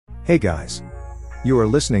Hey guys. You are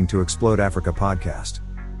listening to Explode Africa podcast.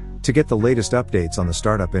 To get the latest updates on the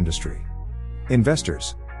startup industry,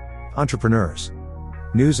 investors, entrepreneurs,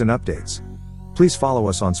 news and updates, please follow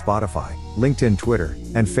us on Spotify, LinkedIn, Twitter,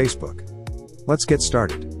 and Facebook. Let's get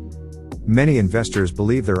started. Many investors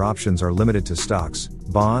believe their options are limited to stocks,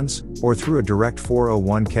 bonds, or through a direct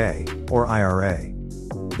 401k or IRA.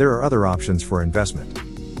 There are other options for investment.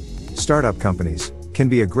 Startup companies can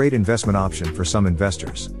be a great investment option for some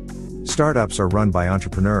investors. Startups are run by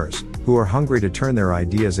entrepreneurs who are hungry to turn their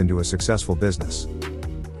ideas into a successful business.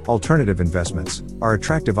 Alternative investments are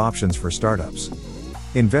attractive options for startups.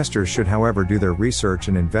 Investors should, however, do their research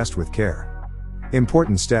and invest with care.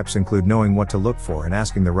 Important steps include knowing what to look for and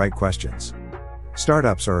asking the right questions.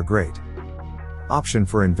 Startups are a great option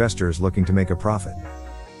for investors looking to make a profit.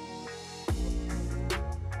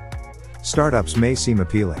 Startups may seem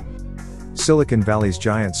appealing. Silicon Valley's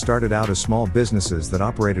giants started out as small businesses that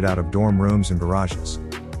operated out of dorm rooms and garages.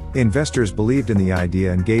 Investors believed in the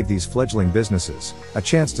idea and gave these fledgling businesses a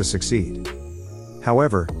chance to succeed.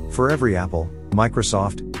 However, for every Apple,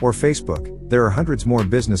 Microsoft, or Facebook, there are hundreds more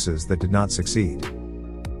businesses that did not succeed.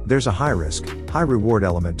 There's a high-risk, high-reward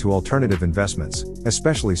element to alternative investments,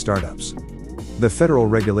 especially startups. The federal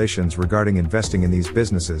regulations regarding investing in these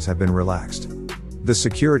businesses have been relaxed. The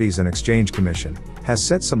Securities and Exchange Commission has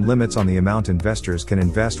set some limits on the amount investors can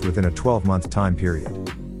invest within a 12-month time period.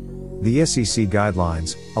 The SEC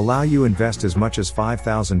guidelines allow you invest as much as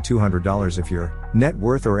 $5,200 if your net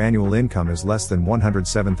worth or annual income is less than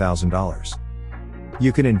 $107,000.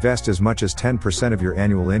 You can invest as much as 10% of your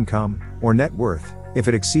annual income or net worth if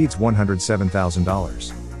it exceeds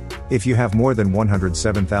 $107,000. If you have more than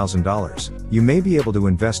 $107,000, you may be able to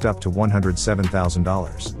invest up to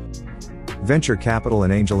 $107,000. Venture capital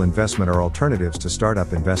and angel investment are alternatives to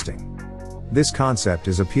startup investing. This concept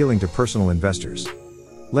is appealing to personal investors.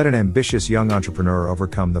 Let an ambitious young entrepreneur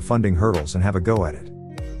overcome the funding hurdles and have a go at it.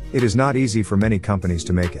 It is not easy for many companies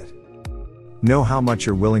to make it. Know how much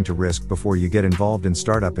you're willing to risk before you get involved in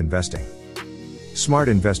startup investing. Smart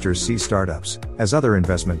investors see startups as other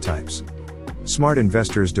investment types. Smart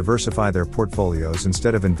investors diversify their portfolios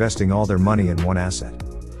instead of investing all their money in one asset.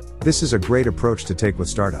 This is a great approach to take with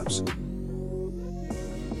startups.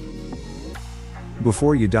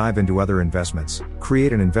 Before you dive into other investments,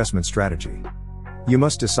 create an investment strategy. You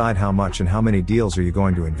must decide how much and how many deals are you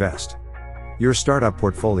going to invest. Your startup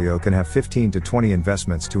portfolio can have 15 to 20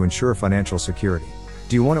 investments to ensure financial security.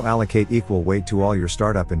 Do you want to allocate equal weight to all your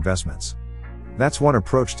startup investments? That's one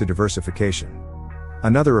approach to diversification.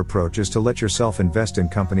 Another approach is to let yourself invest in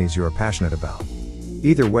companies you are passionate about.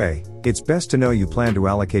 Either way, it's best to know you plan to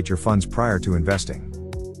allocate your funds prior to investing.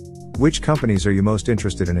 Which companies are you most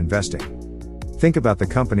interested in investing? Think about the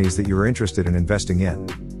companies that you are interested in investing in.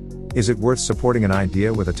 Is it worth supporting an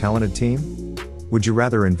idea with a talented team? Would you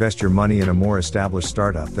rather invest your money in a more established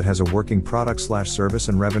startup that has a working product/service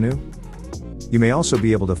and revenue? You may also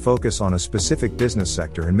be able to focus on a specific business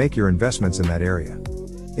sector and make your investments in that area.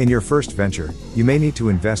 In your first venture, you may need to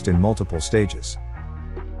invest in multiple stages.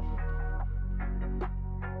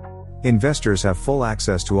 Investors have full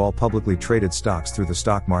access to all publicly traded stocks through the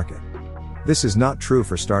stock market. This is not true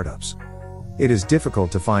for startups. It is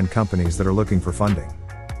difficult to find companies that are looking for funding.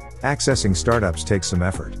 Accessing startups takes some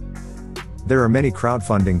effort. There are many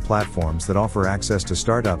crowdfunding platforms that offer access to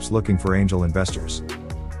startups looking for angel investors.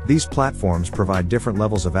 These platforms provide different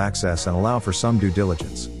levels of access and allow for some due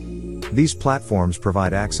diligence. These platforms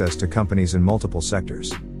provide access to companies in multiple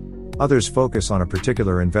sectors. Others focus on a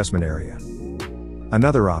particular investment area.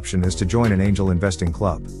 Another option is to join an angel investing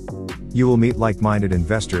club. You will meet like-minded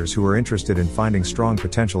investors who are interested in finding strong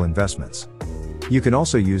potential investments. You can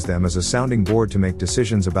also use them as a sounding board to make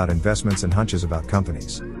decisions about investments and hunches about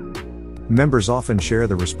companies. Members often share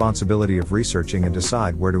the responsibility of researching and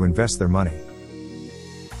decide where to invest their money.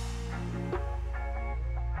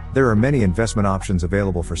 There are many investment options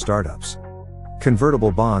available for startups.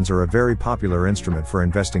 Convertible bonds are a very popular instrument for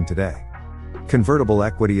investing today. Convertible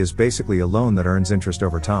equity is basically a loan that earns interest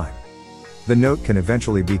over time. The note can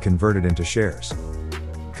eventually be converted into shares.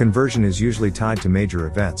 Conversion is usually tied to major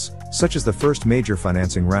events, such as the first major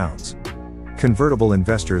financing rounds. Convertible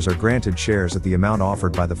investors are granted shares at the amount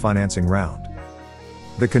offered by the financing round.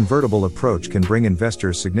 The convertible approach can bring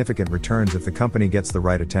investors significant returns if the company gets the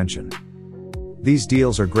right attention. These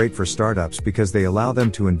deals are great for startups because they allow them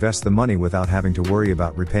to invest the money without having to worry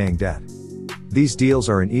about repaying debt. These deals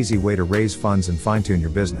are an easy way to raise funds and fine-tune your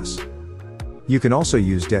business. You can also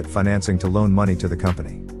use debt financing to loan money to the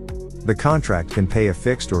company. The contract can pay a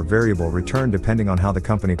fixed or variable return depending on how the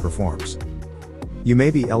company performs. You may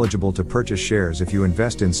be eligible to purchase shares if you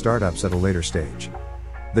invest in startups at a later stage.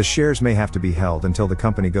 The shares may have to be held until the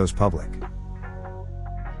company goes public.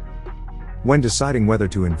 When deciding whether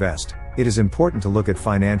to invest, it is important to look at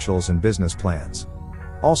financials and business plans.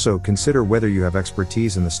 Also, consider whether you have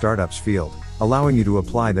expertise in the startups field, allowing you to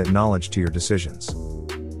apply that knowledge to your decisions.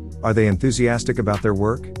 Are they enthusiastic about their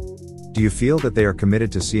work? Do you feel that they are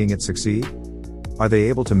committed to seeing it succeed? Are they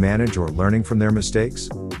able to manage or learning from their mistakes?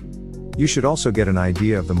 You should also get an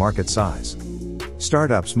idea of the market size.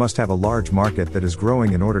 Startups must have a large market that is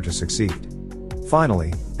growing in order to succeed.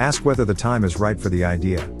 Finally, ask whether the time is right for the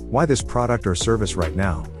idea. Why this product or service right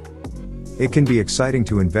now? It can be exciting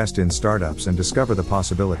to invest in startups and discover the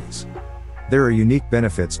possibilities. There are unique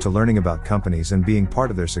benefits to learning about companies and being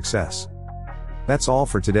part of their success. That's all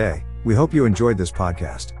for today. We hope you enjoyed this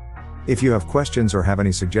podcast. If you have questions or have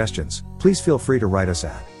any suggestions, please feel free to write us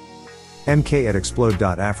at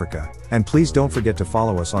mk@explode.africa, and please don't forget to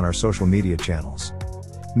follow us on our social media channels.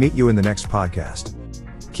 Meet you in the next podcast.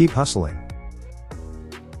 Keep hustling.